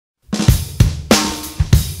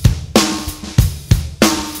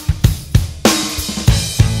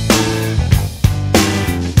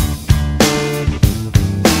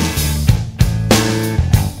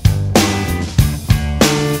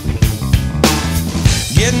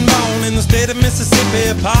down in the state of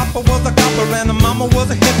Mississippi. Papa was a copper and the mama was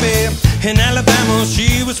a hippie. In Alabama,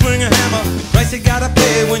 she was swinging a hammer. Price you gotta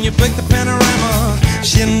pay when you break the panorama.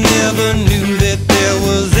 She never knew that there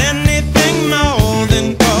was anything more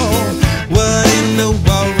than gold. What in the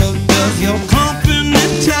world does your company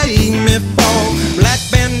take me for? Black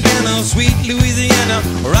bandana, sweet Louisiana,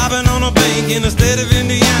 robbing on a bank in the state of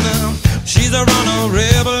Indiana. She's a runner,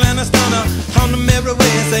 rebel and a stunner, on the merry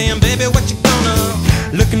way saying, baby, what you gonna?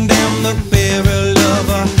 Looking down the barrel of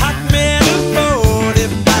a hot metal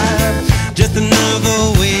 45, just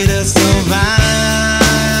another way to survive.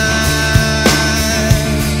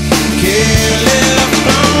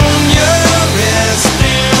 California, rest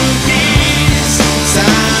in peace.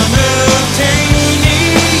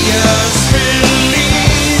 Simultaneous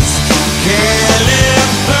release.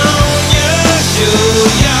 California, show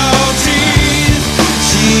your teeth.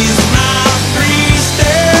 She's my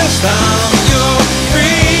priestess, I'm your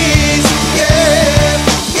priest. Yeah,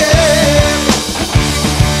 yeah.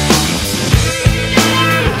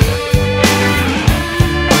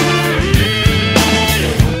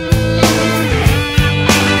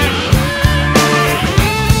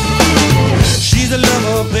 She's a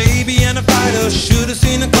lover, baby, and a fighter. Should've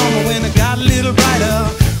seen it coming when it got a little brighter.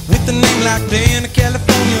 With a name like Dan,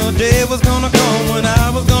 California, day was gonna come when